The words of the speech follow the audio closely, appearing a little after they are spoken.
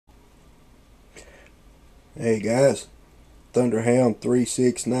Hey guys, Thunderhound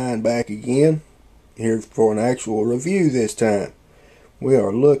 369 back again, here for an actual review this time. We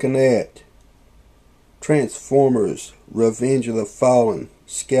are looking at Transformers Revenge of the Fallen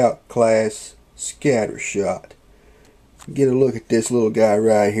Scout Class Scattershot. Get a look at this little guy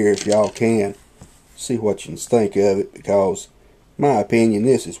right here if y'all can. See what you think of it, because in my opinion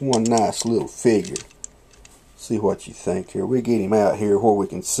this is one nice little figure. See what you think here. We get him out here where we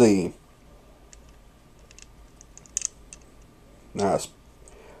can see him. Nice.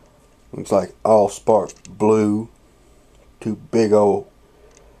 Looks like all spark blue. Two big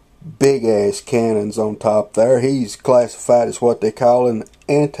ass cannons on top there. He's classified as what they call an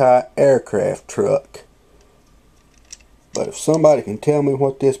anti-aircraft truck. But if somebody can tell me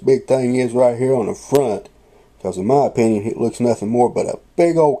what this big thing is right here on the front, because in my opinion it looks nothing more but a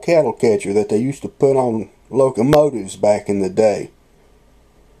big old cattle catcher that they used to put on locomotives back in the day.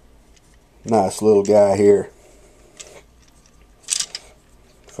 Nice little guy here.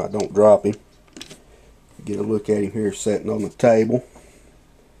 If I don't drop him, get a look at him here sitting on the table.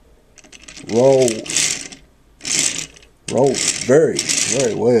 Rolls very,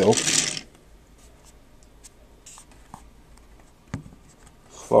 very well. As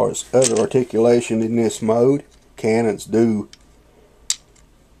far as other articulation in this mode, cannons do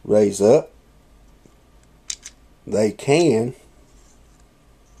raise up. They can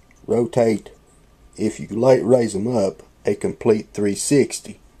rotate, if you raise them up, a complete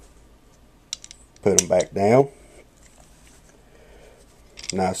 360. Put them back down.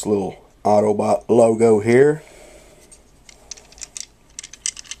 Nice little Autobot logo here.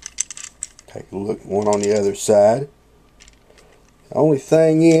 Take a look, one on the other side. The only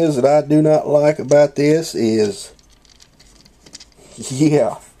thing is that I do not like about this is,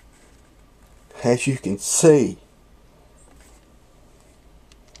 yeah, as you can see,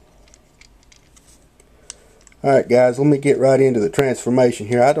 alright guys, let me get right into the transformation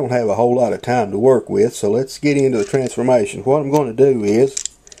here. I don't have a whole lot of time to work with, so let's get into the transformation. What I'm going to do is,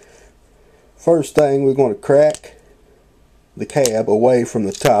 first thing, we're going to crack the cab away from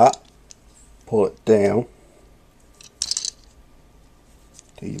the top. Pull it down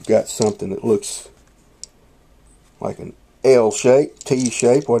till you've got something that looks like an L shape, T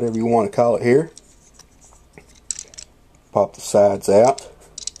shape, whatever you want to call it here. Pop the sides out.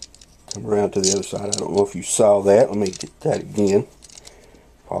 Come around to the other side. I don't know if you saw that. Let me get that again.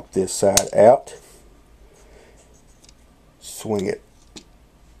 Pop this side out. Swing it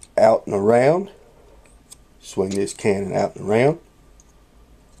out and around. Swing this cannon out and around.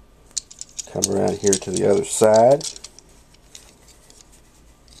 Come around here to the other side.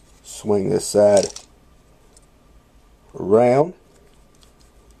 Swing this side around.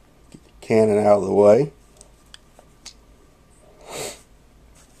 Get the cannon out of the way.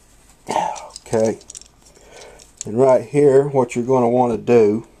 Okay, and right here what you're going to want to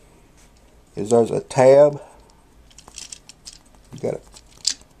do is there's a tab. You got a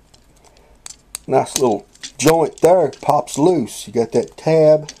nice little joint there, it pops loose. You got that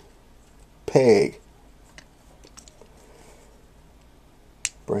tab peg.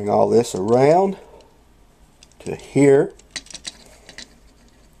 Bring all this around to here.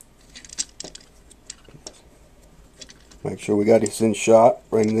 Make sure we got this in shot.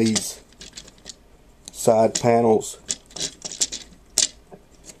 Bring these side panels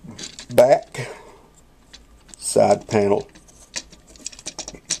back, side panel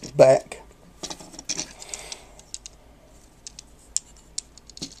back,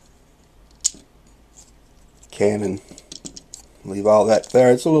 cannon, leave all that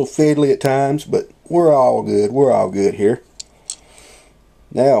there. It's a little fiddly at times, but we're all good here.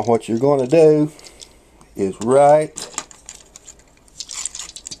 Now what you're going to do is right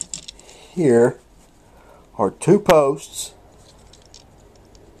here are two posts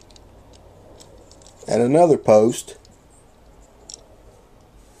and another post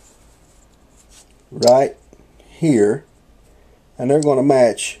right here, and they're going to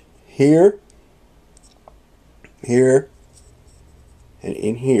match here, here, and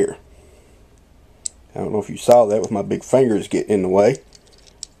in here. I don't know if you saw that with my big fingers getting in the way.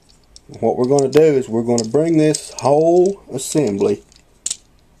 What we're going to do is we're going to bring this whole assembly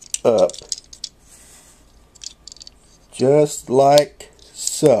up just like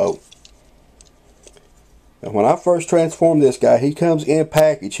so. Now when I first transformed this guy, he comes in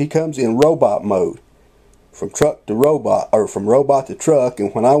package. He comes in robot mode, from truck to robot, or from robot to truck.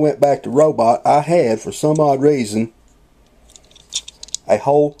 And when I went back to robot, I had, for some odd reason, a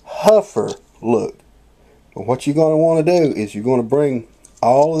whole huffer look. But what you're going to want to do is you're going to bring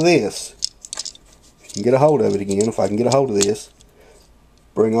all of this, if you can get a hold of it again, if I can get a hold of this,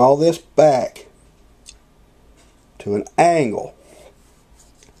 bring all this back to an angle.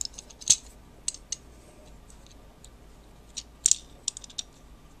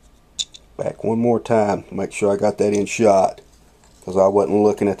 Back one more time to make sure I got that in shot, because I wasn't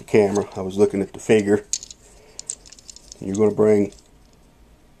looking at the camera, I was looking at the figure. You're going to bring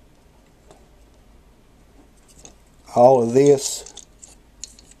all of this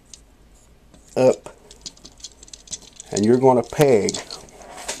up and you're going to peg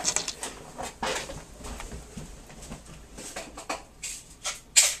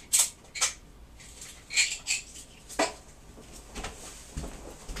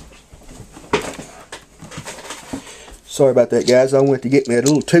sorry about that, guys. I went to get me a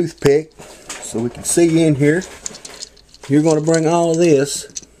little toothpick so we can see in here. You're going to bring all of this,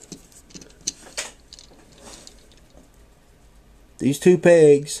 these two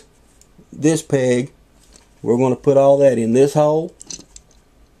pegs, this peg, we're going to put all that in this hole,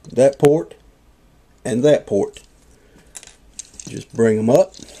 that port, and that port. Just bring them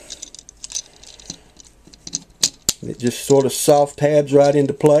up. It just sort of soft tabs right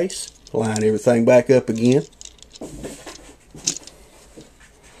into place. Line everything back up again.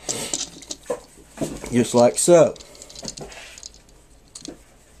 Just like so.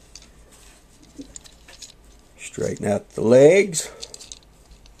 Straighten out the legs.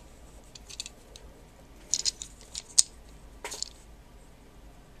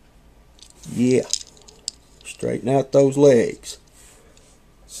 Yeah. Straighten out those legs.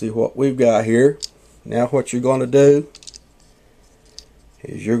 See what we've got here. Now what you're going to do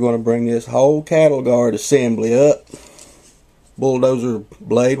is you're going to bring this whole cattle guard assembly up. Bulldozer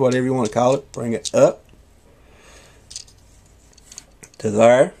blade, whatever you want to call it. Bring it up to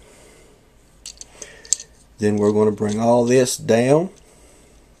there. Then we're going to bring all this down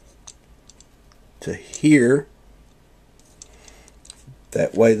to here.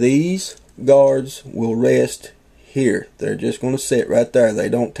 That way these guards will rest here. They're just going to sit right there. They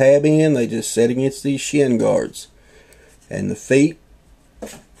don't tab in, they just sit against these shin guards. And the feet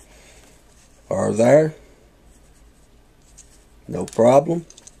are there. No problem.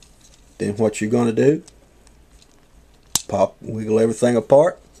 Then what you're going to do, wiggle everything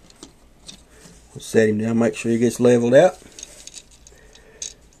apart. Set him down, make sure he gets leveled out.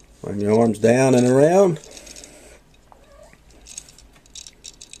 Bring your arms down and around.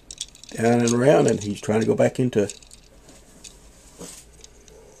 Down and around, and he's trying to go back into.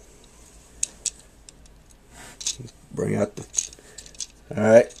 Bring out the.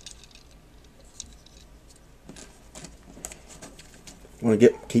 Alright. I'm going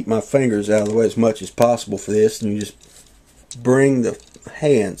to keep my fingers out of the way as much as possible for this, and you just bring the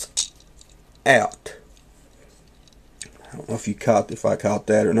hands out. I don't know if I caught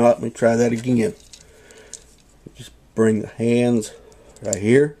that or not. Let me try that again. Just bring the hands right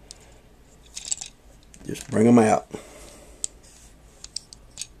here. Just bring them out.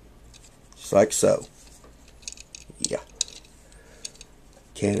 Just like so. Yeah.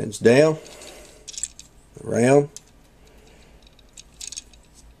 Cannons down. Around.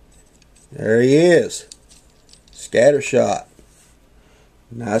 There he is. Scattershot.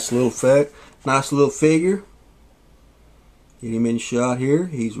 Nice little figure. Get him in shot here.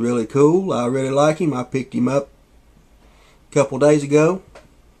 He's really cool. I really like him. I picked him up a couple days ago.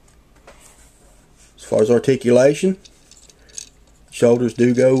 As far as articulation, shoulders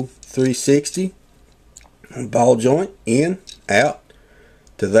do go 360. Ball joint in, out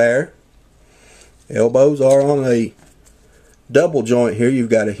to there. Elbows are on a double joint here. You've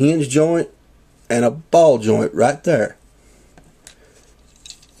got a hinge joint and a ball joint right there.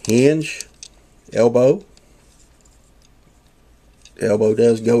 Hinge, elbow. Elbow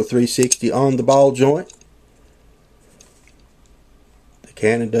does go 360 on the ball joint. The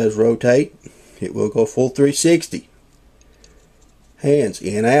cannon does rotate. It will go full 360. Hands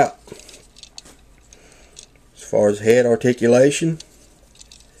in, out. As far as head articulation,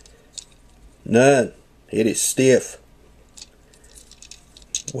 none. It is stiff.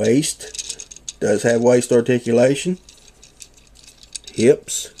 Waist does have waist articulation.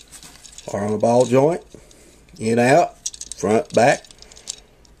 Hips are on a ball joint. In, out. Front, back.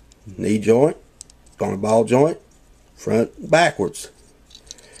 Knee joint on a ball joint. Front, backwards.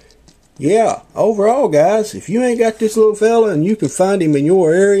 Yeah, overall, guys, if you ain't got this little fella and you can find him in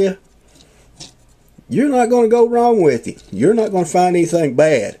your area, you're not going to go wrong with him. You're not going to find anything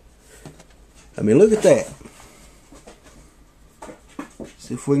bad. I mean, look at that.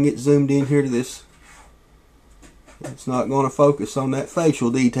 See if we can get zoomed in here to this. It's not going to focus on that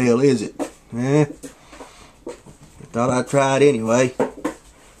facial detail, is it? I thought I'd try it anyway.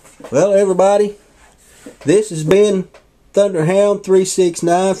 Well, everybody, this has been Thunderhound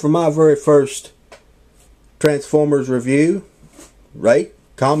 369 for my very first Transformers review. Rate,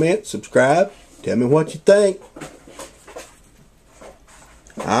 comment, subscribe. Tell me what you think.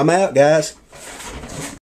 I'm out, guys.